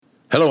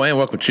Hello and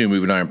welcome to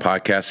Moving Iron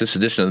Podcast. This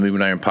edition of the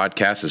Moving Iron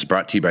Podcast is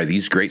brought to you by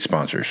these great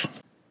sponsors.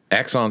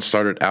 Axon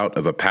started out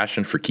of a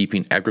passion for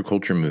keeping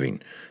agriculture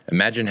moving.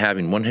 Imagine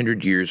having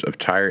 100 years of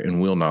tire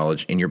and wheel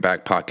knowledge in your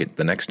back pocket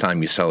the next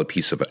time you sell a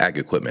piece of ag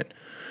equipment.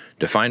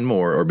 To find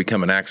more or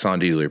become an Axon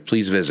dealer,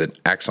 please visit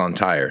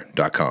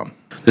axontire.com.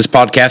 This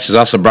podcast is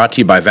also brought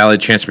to you by Valley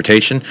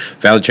Transportation.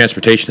 Valley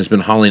Transportation has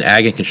been hauling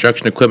ag and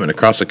construction equipment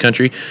across the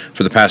country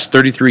for the past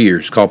 33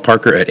 years. Call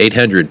Parker at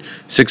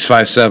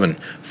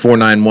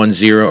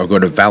 800-657-4910 or go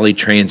to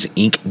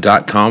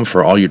valleytransinc.com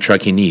for all your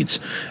trucking needs.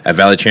 At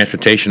Valley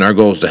Transportation, our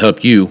goal is to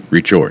help you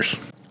reach yours.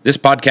 This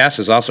podcast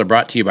is also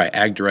brought to you by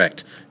Ag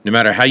Direct. No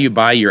matter how you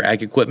buy your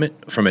ag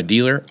equipment, from a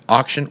dealer,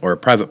 auction, or a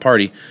private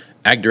party,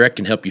 Ag Direct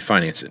can help you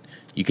finance it.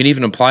 You can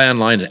even apply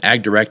online at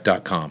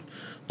agdirect.com.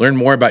 Learn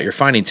more about your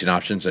financing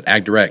options at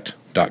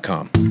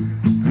agdirect.com.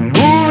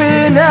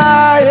 Moving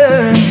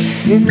higher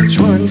in the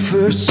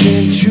 21st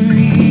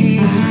century.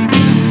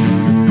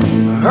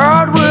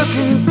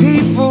 Hard-working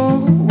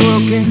people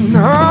working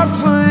hard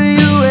for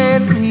you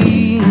and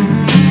me.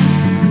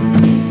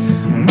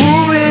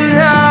 Moving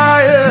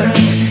higher,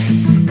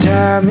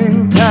 time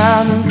and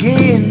time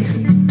again.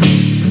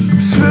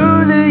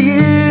 Through the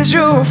years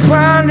you'll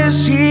find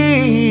us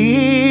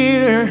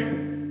here.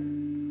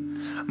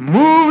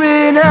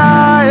 Moving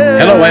Iron.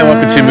 Hello and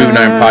welcome to Moving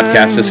Iron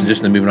Podcast. This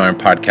edition of the Moving Iron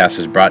Podcast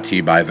is brought to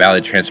you by Valley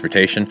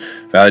Transportation.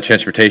 Valley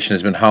Transportation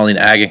has been hauling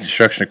ag and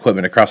construction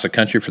equipment across the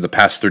country for the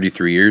past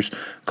 33 years.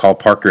 Call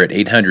Parker at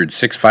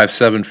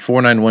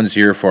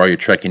 800-657-4910 for all your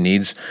trucking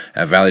needs.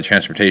 At Valley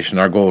Transportation,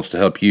 our goal is to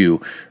help you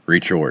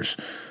reach yours.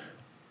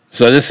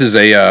 So this is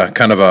a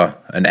kind of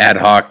an ad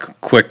hoc,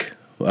 quick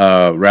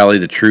rally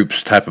the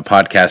troops type of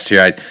podcast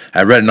here.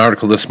 I read an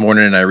article this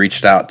morning and I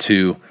reached out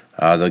to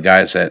the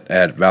guys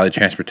at Valley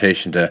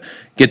Transportation to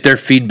get their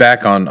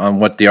feedback on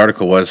what the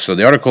article was. So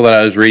the article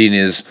that I was reading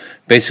is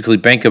basically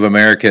Bank of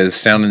America is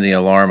sounding the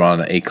alarm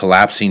on a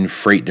collapsing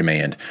freight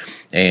demand.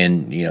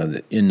 And, you know,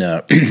 in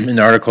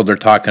the article they're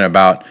talking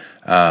about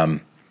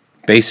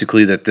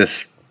basically that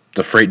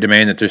the freight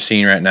demand that they're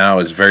seeing right now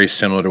is very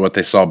similar to what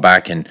they saw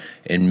back in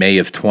May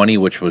of 20,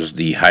 which was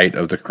the height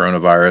of the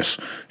coronavirus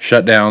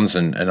shutdowns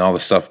and all the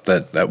stuff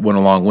that went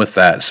along with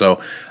that.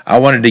 So I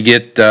wanted to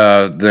get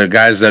the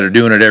guys that are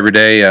doing it every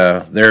day,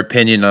 their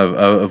opinion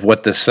of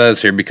what this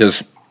says here,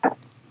 because,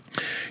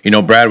 you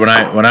know, Brad, when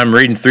I'm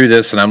reading through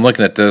this and I'm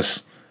looking at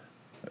this,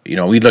 you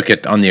know, we look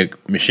at on the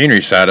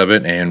machinery side of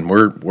it, and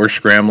we're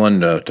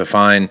scrambling to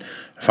find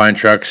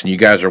trucks, and you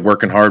guys are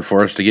working hard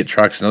for us to get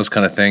trucks and those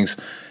kind of things.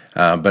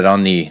 But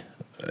on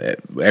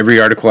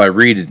every article I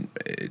read,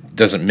 it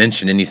doesn't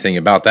mention anything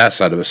about that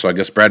side of it. So I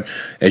guess, Brad,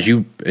 as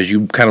you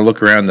kind of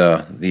look around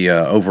the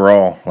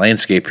overall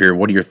landscape here,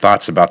 what are your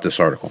thoughts about this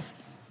article?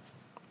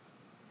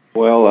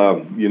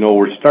 Well, you know,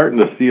 we're starting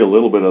to see a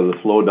little bit of the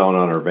slowdown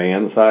on our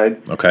van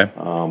side. Okay.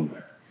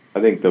 I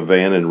think the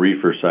van and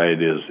reefer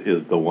side is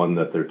the one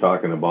that they're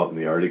talking about in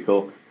the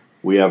article.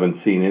 We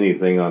haven't seen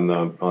anything on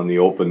the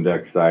open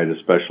deck side, a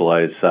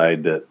specialized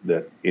side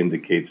that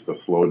indicates the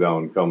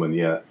slowdown coming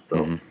yet.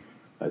 So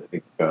I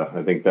think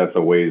that's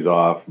a ways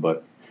off,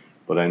 but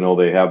I know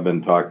they have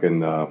been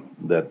talking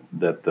that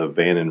the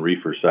van and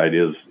reefer side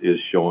is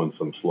showing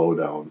some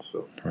slowdown.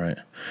 So right,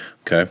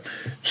 okay.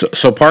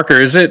 So Parker,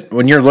 is it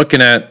when you're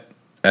looking at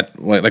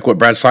like what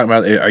Brad's talking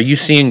about? Are you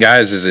seeing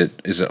guys? Is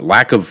it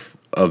lack of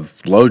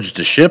loads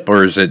to ship,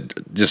 or is it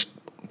just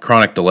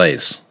chronic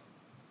delays?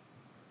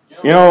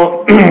 You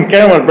know, kind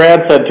of what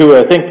Brad said too,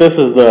 I think this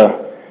is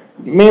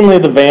mainly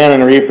the van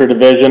and reefer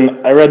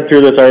division. I read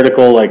through this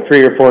article like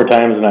 3 or 4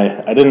 times, and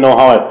I didn't know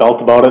how I felt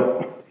about it.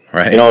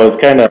 Right. You know, it was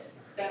kind of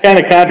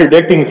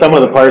contradicting some of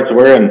the parts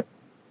were, and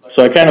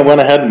so I kind of went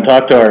ahead and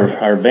talked to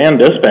our van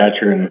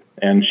dispatcher,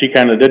 and she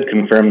kind of did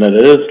confirm that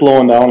it is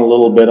slowing down a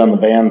little bit on the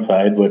van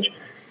side, which,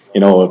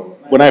 you know,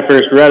 when I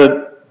first read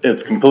it,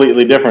 it's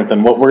completely different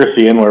than what we're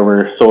seeing, where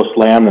we're so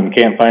slammed and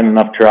can't find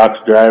enough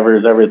trucks,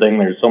 drivers, everything.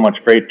 There's so much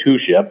freight to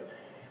ship.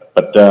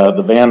 But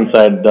the van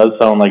side does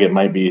sound like it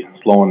might be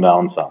slowing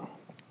down some.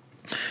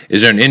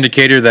 Is there an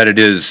indicator that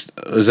is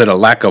it a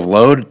lack of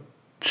load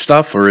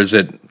stuff, or is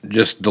it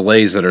just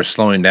delays that are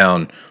slowing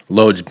down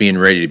loads being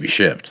ready to be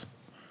shipped?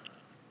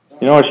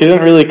 You know, she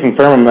didn't really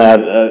confirm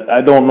that.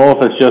 I don't know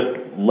if it's just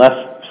less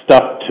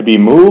stuff to be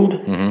moved.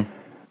 Mm-hmm.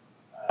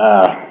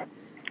 I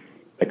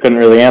couldn't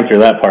really answer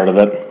that part of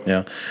it.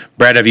 Yeah.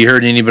 Brad, have you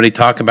heard anybody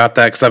talk about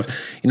that? Because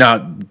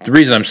the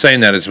reason I'm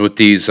saying that is with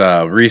these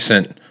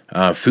recent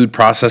food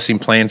processing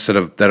plants that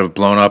have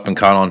blown up and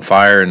caught on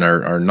fire and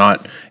are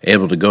not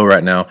able to go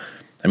right now.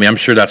 I mean, I'm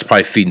sure that's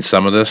probably feeding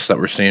some of this that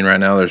we're seeing right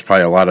now. There's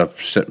probably a lot of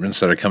shipments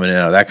that are coming in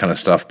out of that kind of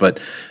stuff.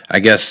 But I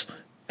guess,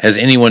 has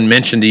anyone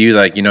mentioned to you,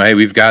 like, you know, hey,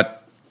 we've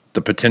got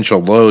the potential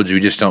loads, we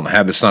just don't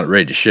have, it's not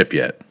ready to ship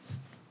yet?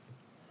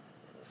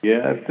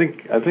 yeah, I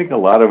think a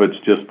lot of it's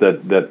just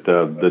that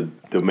the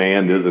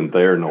demand isn't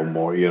there no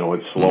more. You know,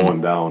 it's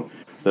slowing down.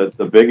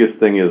 The biggest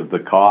thing is the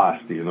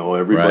cost. You know,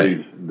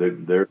 everybody's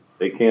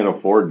they can't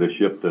afford to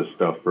ship this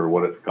stuff for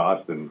what it's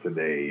costing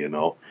today. You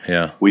know,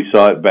 Yeah. We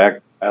saw it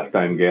back last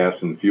time gas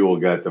and fuel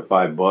got to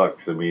 $5,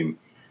 I mean,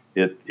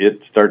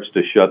 it starts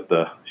to shut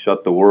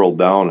the world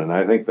down, and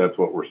I think that's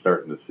what we're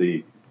starting to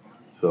see.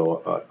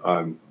 So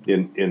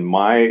in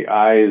my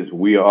eyes,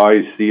 we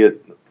always see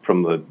it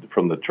from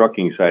the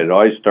trucking side. It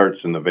always starts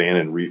in the van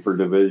and reefer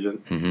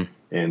division,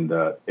 and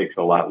takes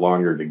a lot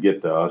longer to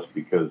get to us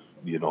because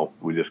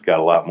we just got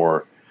a lot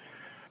more,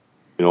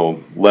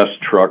 less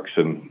trucks,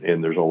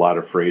 and there's a lot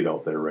of freight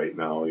out there right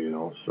now.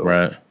 So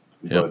right.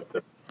 Yep.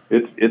 But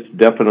it's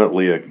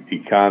definitely an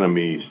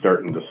economy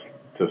starting to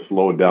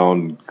slow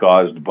down,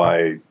 caused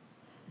by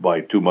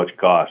too much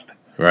cost.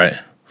 Right.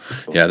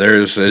 Yeah, it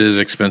is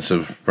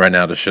expensive right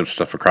now to ship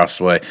stuff across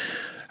the way.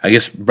 I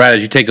guess, Brad,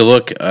 as you take a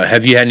look,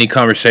 have you had any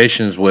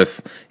conversations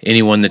with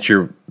anyone that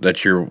you're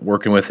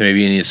working with,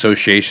 maybe any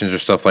associations or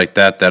stuff like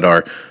that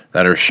are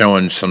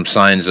showing some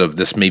signs of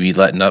this maybe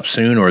letting up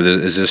soon, or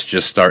is this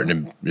just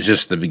is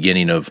just the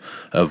beginning of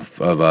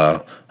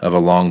a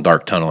long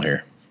dark tunnel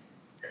here?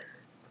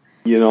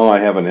 I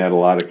haven't had a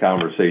lot of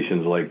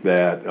conversations like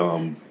that.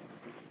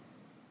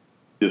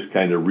 Just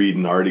kind of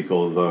reading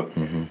articles.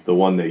 The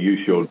one that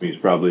you showed me is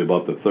probably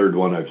about the third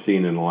one I've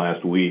seen in the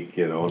last week.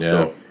 Yeah.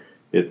 So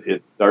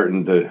it's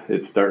starting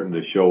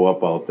to show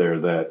up out there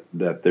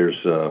that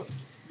there's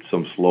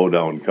some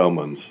slowdown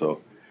coming.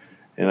 So,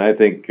 and I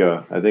think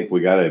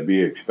we got to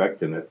be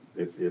expecting it.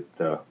 It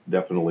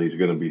definitely is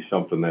going to be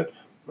something that's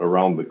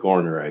around the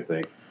corner, I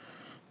think.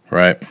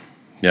 Right.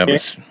 Yeah.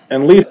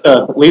 And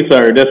Lisa,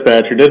 our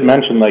dispatcher, did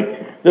mention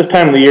this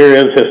time of the year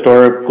is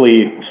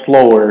historically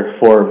slower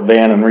for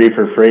van and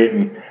reefer freight,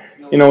 and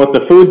with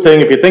the food thing,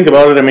 if you think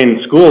about it, I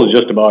mean, school is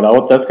just about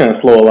out. That's going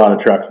to slow a lot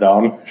of trucks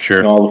down.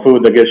 Sure. All the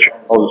food that gets shipped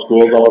to all the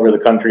schools all over the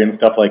country and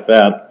stuff like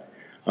that.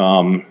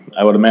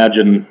 I would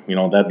imagine,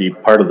 that'd be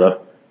part of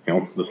the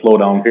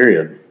slowdown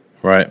period.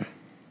 Right.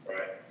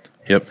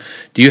 Yep.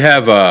 Do you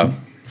have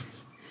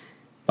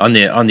on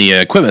the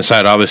equipment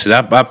side? Obviously,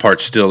 that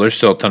part's there's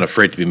still a ton of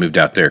freight to be moved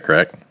out there.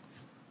 Correct.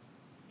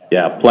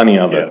 Yeah, plenty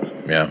of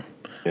it. Yeah.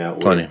 Yeah.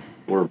 Plenty.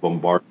 We're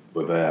bombarded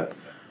with that.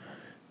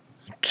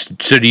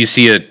 So do you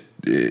see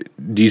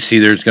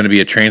there's going to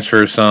be a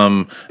transfer of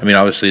some? I mean,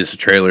 obviously it's a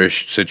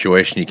trailerish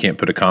situation. You can't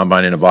put a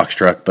combine in a box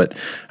truck, but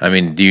I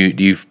mean, do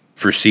you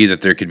foresee that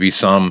there could be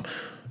some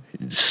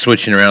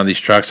switching around these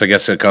trucks? I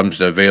guess it comes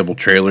to available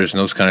trailers and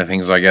those kind of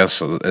things, I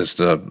guess, as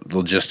the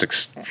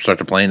logistics start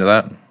to play into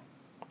that.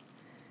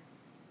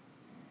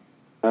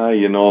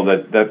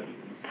 That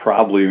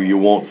probably you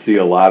won't see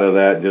a lot of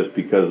that just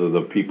because of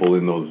the people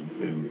in those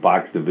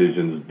box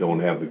divisions don't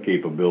have the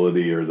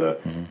capability or the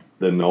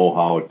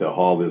know-how to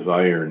haul this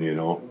iron,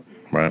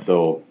 Right.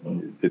 So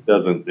it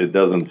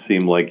doesn't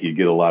seem like you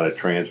get a lot of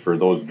transfer.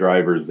 Those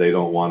drivers, they've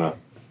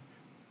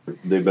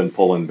been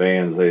pulling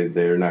vans.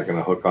 They're not going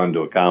to hook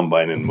onto a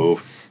combine and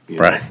move.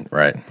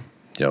 Right.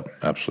 Yep,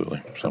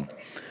 absolutely. So,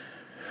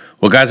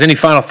 well, guys, any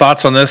final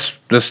thoughts on this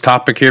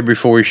topic here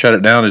before we shut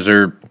it down?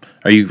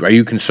 Are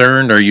you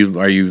concerned? Are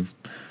you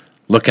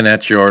looking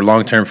at your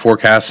long-term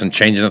forecasts and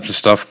changing up the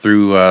stuff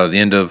through the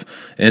end of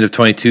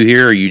 22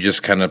 here? Or are you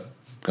just kind of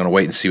going to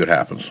wait and see what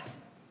happens?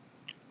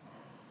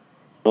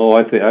 Oh,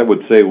 I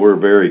would say we're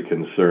very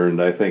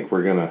concerned. I think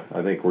we're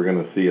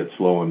gonna see it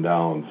slowing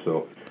down.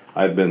 So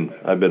I've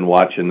been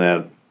watching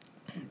that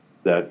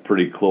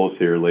pretty close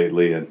here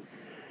lately, and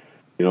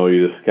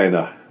you just kind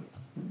of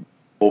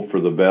hope for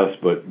the best,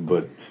 but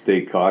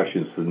stay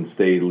cautious and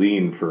stay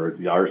lean for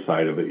our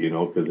side of it,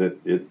 because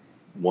it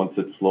once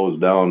it slows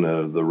down,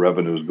 the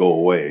revenues go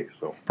away.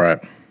 So right,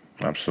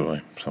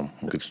 absolutely. So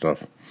good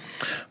stuff.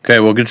 Okay,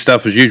 well, good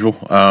stuff as usual.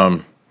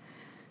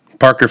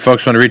 Parker,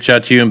 folks want to reach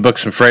out to you and book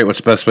some freight. What's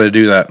the best way to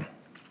do that?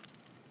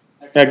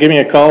 Yeah, give me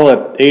a call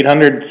at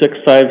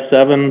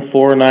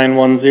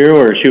 800-657-4910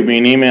 or shoot me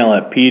an email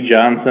at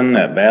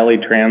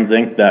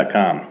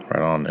pjohnson@valleytransinc.com.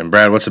 Right on. And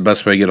Brad, what's the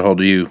best way to get a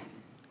hold of you?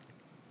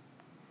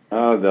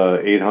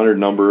 The 800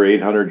 number,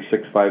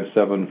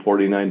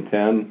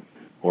 800-657-4910,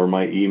 or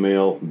my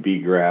email,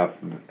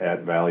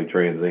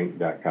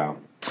 bgraph@valleytransinc.com. All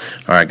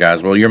right,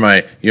 guys. Well, you're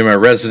my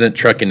resident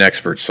trucking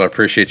expert, so I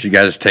appreciate you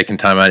guys taking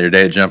time out of your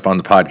day to jump on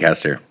the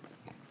podcast here.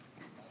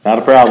 Not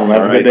a problem.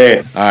 Have a good day.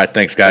 All right,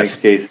 thanks, guys.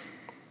 Thanks, Case.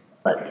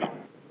 Bye.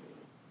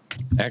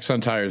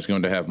 Axon Tire is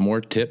going to have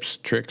more tips,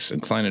 tricks,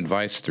 and client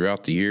advice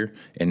throughout the year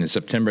and in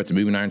September at the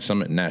Moving Iron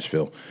Summit in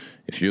Nashville.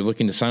 If you're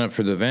looking to sign up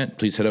for the event,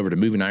 please head over to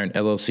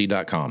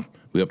movingironllc.com.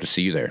 We hope to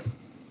see you there.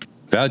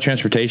 Valley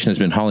Transportation has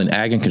been hauling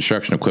ag and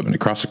construction equipment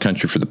across the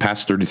country for the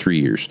past 33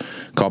 years.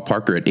 Call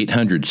Parker at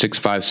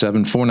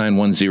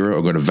 800-657-4910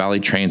 or go to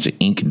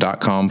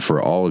valleytransinc.com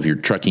for all of your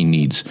trucking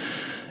needs.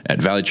 At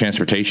Valley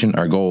Transportation,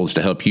 our goal is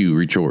to help you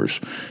reach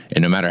yours.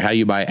 And no matter how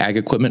you buy ag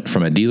equipment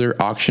from a dealer,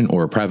 auction,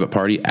 or a private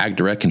party,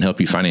 AgDirect can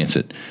help you finance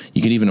it.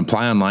 You can even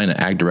apply online at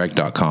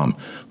agdirect.com.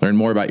 Learn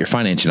more about your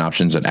financing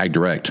options at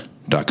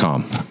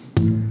agdirect.com.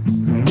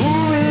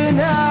 Moving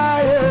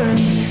higher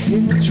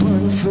in the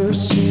 21st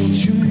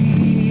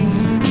century.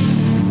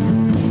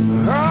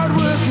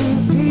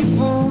 Hard-working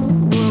people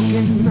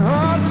working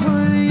hard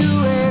for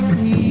you and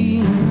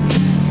me.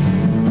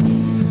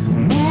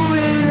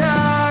 Moving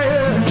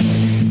higher,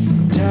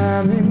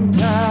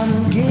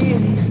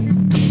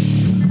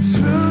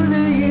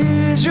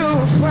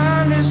 fly